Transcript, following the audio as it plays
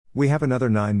We have another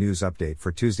 9 news update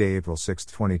for Tuesday, April 6,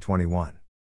 2021.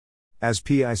 As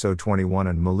PISO 21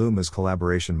 and Maluma's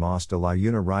collaboration Mas de la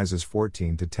Una rises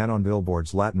 14 to 10 on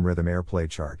Billboard's Latin Rhythm Airplay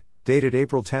chart, dated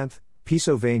April 10,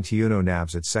 Piso 21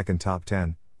 nabs its second top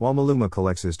 10, while Maluma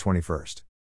collects his 21st.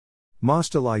 Mas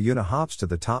de la Una hops to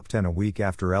the top 10 a week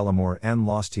after El Amor en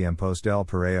los Tiempos del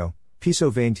Perreo, Piso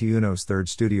 21's third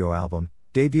studio album,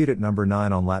 debuted at number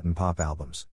 9 on Latin pop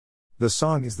albums. The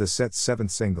song is the set's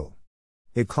 7th single.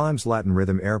 It climbs Latin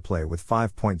Rhythm Airplay with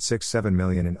 5.67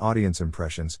 million in audience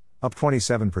impressions, up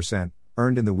 27%,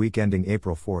 earned in the week ending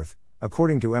April 4,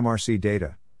 according to MRC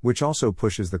data, which also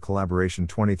pushes the collaboration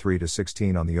 23 to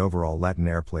 16 on the overall Latin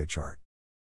Airplay chart.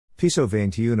 Piso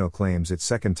 21 claims its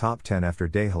second top 10 after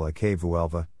Déjala que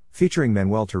Vuelva, featuring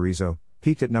Manuel Turizo,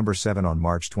 peaked at number 7 on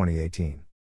March 2018.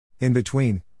 In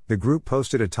between, the group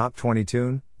posted a top 20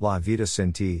 tune, La Vida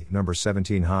Sin Ti, number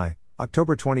 17 high,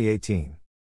 October 2018.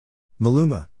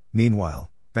 Maluma, meanwhile,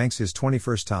 banks his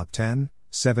 21st top 10,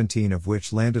 17 of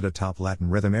which landed atop Latin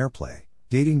Rhythm Airplay,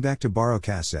 dating back to Barro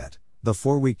Cassette, the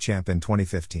 4-week champ in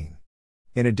 2015.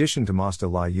 In addition to Mas de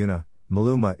la Una,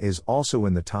 Maluma is also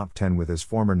in the top 10 with his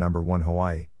former number 1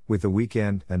 Hawaii, with The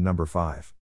Weeknd at number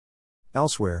 5.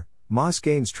 Elsewhere, Mas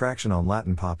gains traction on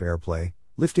Latin pop airplay,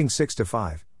 lifting 6 to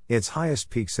 5, its highest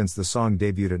peak since the song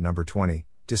debuted at number 20,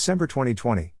 December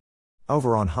 2020.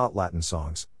 Over on Hot Latin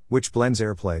Songs, which blends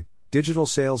airplay, digital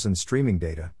sales and streaming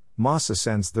data, Mas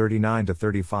ascends 39 to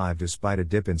 35 despite a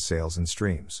dip in sales and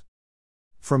streams.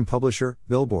 From publisher,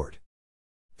 Billboard.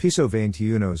 Piso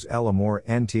 21's El Amor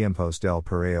en Tiempos del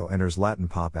Perreo enters Latin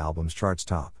pop albums charts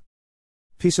top.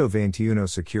 Piso 21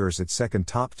 secures its second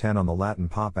top 10 on the Latin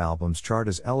pop albums chart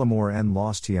as El Amor en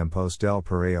los Tiempos del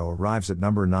Perreo arrives at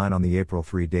number 9 on the April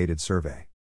 3 dated survey.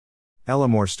 El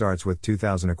Amor starts with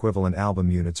 2,000 equivalent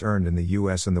album units earned in the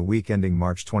US in the week ending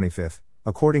March 25,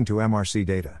 according to MRC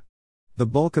data. The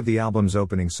bulk of the album's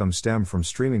opening sum stem from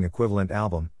streaming equivalent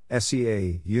album,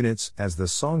 SEA, units, as the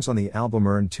songs on the album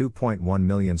earned 2.1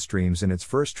 million streams in its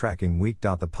first tracking week.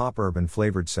 The pop urban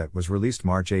flavored set was released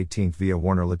March 18 via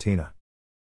Warner Latina.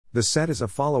 The set is a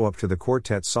follow-up to the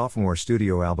quartet's sophomore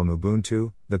studio album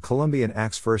Ubuntu, the Colombian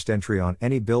act's first entry on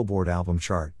any Billboard album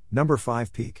chart, number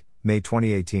 5 peak, May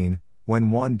 2018,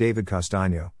 when Juan David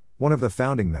Castaño, one of the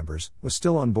founding members, was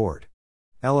still on board.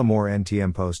 El Amor en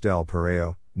Tiempos del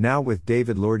Perreo, now with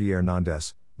David Lordi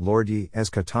Hernandez, Lordi as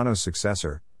Catano's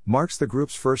successor, marks the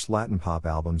group's first Latin pop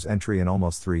album's entry in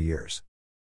almost 3 years.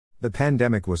 The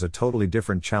pandemic was a totally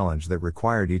different challenge that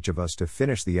required each of us to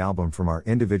finish the album from our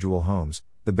individual homes,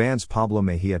 the band's Pablo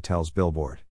Mejia tells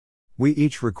Billboard. We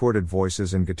each recorded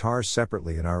voices and guitars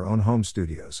separately in our own home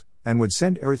studios, and would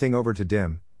send everything over to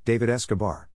Dim, David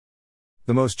Escobar.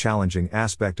 The most challenging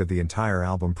aspect of the entire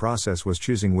album process was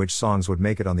choosing which songs would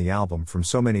make it on the album from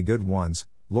so many good ones,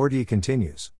 Lordi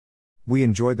continues. We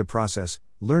enjoyed the process,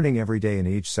 learning every day in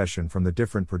each session from the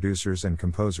different producers and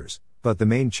composers, but the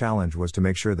main challenge was to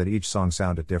make sure that each song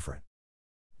sounded different.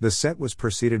 The set was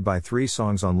preceded by 3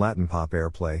 songs on Latin pop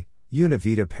airplay, Una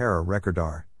Vida para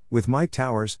Recordar, with Mike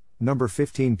Towers, number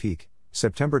 15 peak,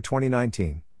 September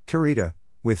 2019, Querida,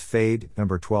 with Fade,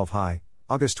 number 12 high,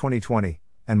 August 2020,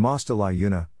 and Mas de la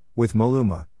Una, with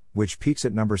Maluma, which peaks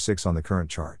at number 6 on the current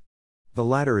chart. The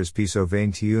latter is Piso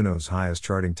 21's highest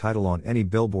charting title on any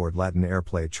Billboard Latin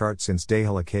Airplay chart since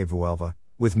Déjala que Vuelva,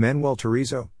 with Manuel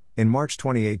Turizo, in March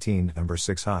 2018, number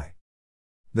 6 high.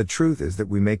 The truth is that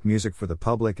we make music for the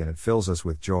public and it fills us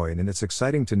with joy, and it's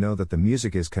exciting to know that the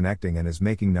music is connecting and is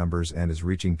making numbers and is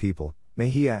reaching people,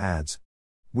 Mejia adds.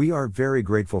 We are very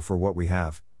grateful for what we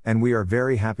have, and we are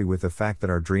very happy with the fact that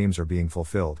our dreams are being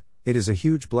fulfilled. It is a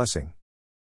huge blessing.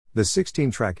 The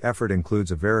 16-track effort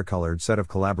includes a varicolored set of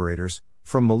collaborators,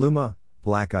 from Maluma,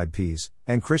 Black Eyed Peas,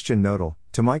 and Christian Nodal,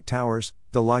 to Mike Towers,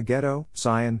 De La Ghetto,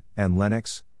 Zion, and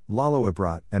Lennox, Lalo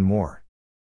Ibrat, and more.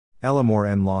 El Amor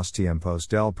en los Tiempos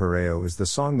del Perreo is the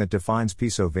song that defines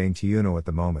Piso 21 at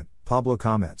the moment, Pablo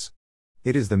comments.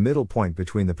 It is the middle point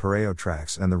between the Perreo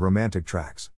tracks and the romantic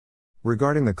tracks.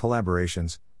 Regarding the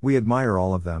collaborations, we admire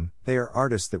all of them, they are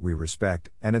artists that we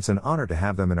respect, and it's an honor to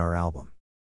have them in our album.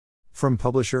 From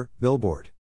publisher,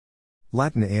 Billboard.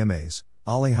 Latin AMAs,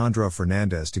 Alejandro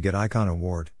Fernandez to get Icon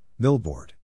Award,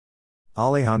 Billboard.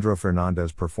 Alejandro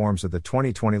Fernandez performs at the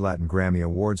 2020 Latin Grammy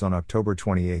Awards on October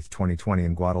 28, 2020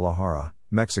 in Guadalajara,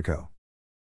 Mexico.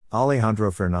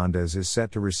 Alejandro Fernandez is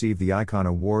set to receive the Icon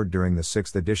Award during the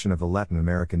 6th edition of the Latin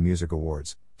American Music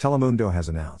Awards, Telemundo has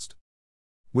announced.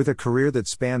 With a career that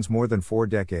spans more than 4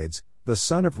 decades, the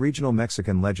son of regional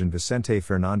Mexican legend Vicente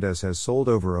Fernandez has sold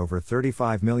over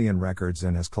 35 million records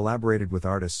and has collaborated with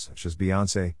artists such as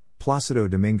Beyoncé, Plácido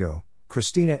Domingo,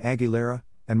 Christina Aguilera,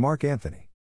 and Marc Anthony.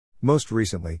 Most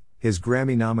recently, his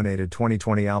Grammy-nominated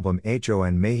 2020 album Hecho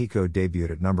en Mexico debuted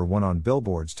at number 1 on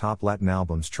Billboard's Top Latin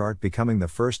Albums chart, becoming the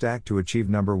first act to achieve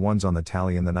number 1s on the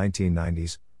tally in the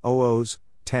 1990s, 00s,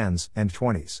 10s, and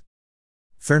 20s.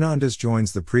 Fernández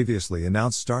joins the previously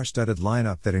announced star-studded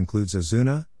lineup that includes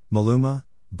Ozuna, Maluma,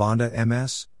 Banda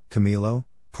MS, Camilo,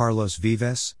 Carlos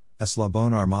Vives,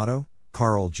 Eslabón Armado,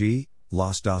 Karol G,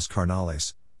 Los Dos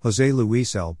Carnales, José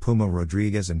Luis El Puma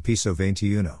Rodríguez and Piso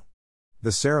 21.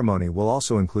 The ceremony will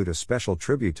also include a special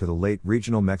tribute to the late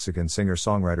regional Mexican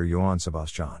singer-songwriter Joan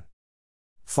Sebastián.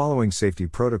 Following safety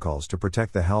protocols to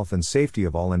protect the health and safety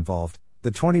of all involved, the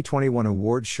 2021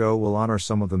 awards show will honor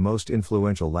some of the most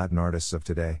influential Latin artists of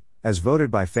today, as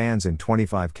voted by fans in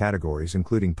 25 categories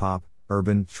including pop,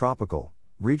 urban, tropical,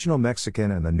 regional Mexican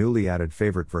and the newly added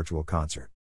favorite virtual concert.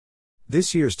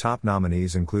 This year's top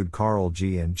nominees include Karol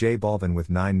G and J Balvin with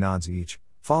 9 nods each,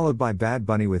 followed by Bad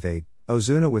Bunny with 8,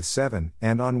 Ozuna with 7,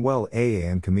 and Anuel AA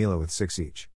and Camilo with 6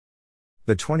 each.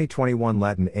 The 2021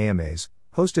 Latin AMAs,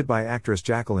 hosted by actress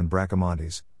Jacqueline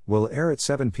Bracamontes, will air at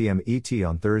 7 p.m. ET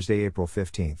on Thursday, April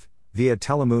 15, via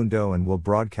Telemundo and will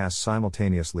broadcast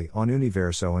simultaneously on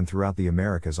Universo and throughout the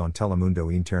Americas on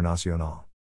Telemundo Internacional.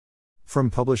 From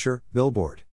publisher,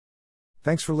 Billboard.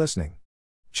 Thanks for listening.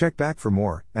 Check back for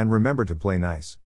more, and remember to play nice.